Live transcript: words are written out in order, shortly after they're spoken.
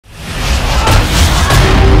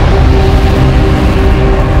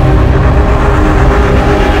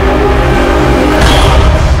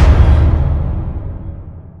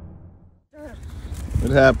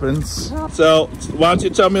what happens. So why don't you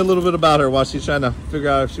tell me a little bit about her while she's trying to figure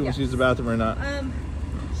out if she wants to use the bathroom or not.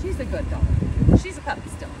 She's a good dog. She's a puppy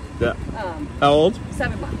still. Yeah. How old?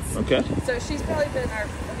 7 months. Okay. So she's probably been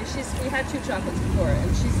we had 2 chocolates before,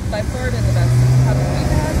 and she's by far been the best puppy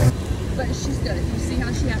we've had. But she's good. You see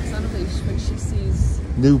how she acts on a leash when she sees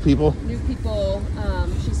new people.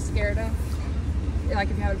 She's scared of, like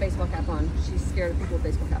if you have a baseball cap on, she's scared of people with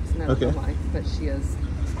baseball caps. And I don't know why, but she is.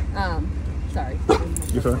 Sorry.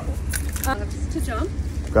 You're fine. Loves to jump.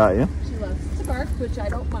 Got you. She loves to bark, which I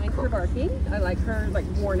don't mind her barking. I like her like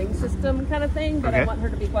warning system kind of thing, but I want her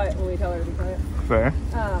to be quiet when we tell her to be quiet. Fair.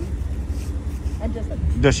 And just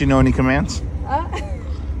does she know any commands?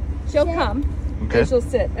 She'll come. Okay. And she'll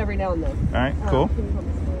sit every now and then. All right. Cool.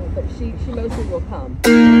 But she mostly will come.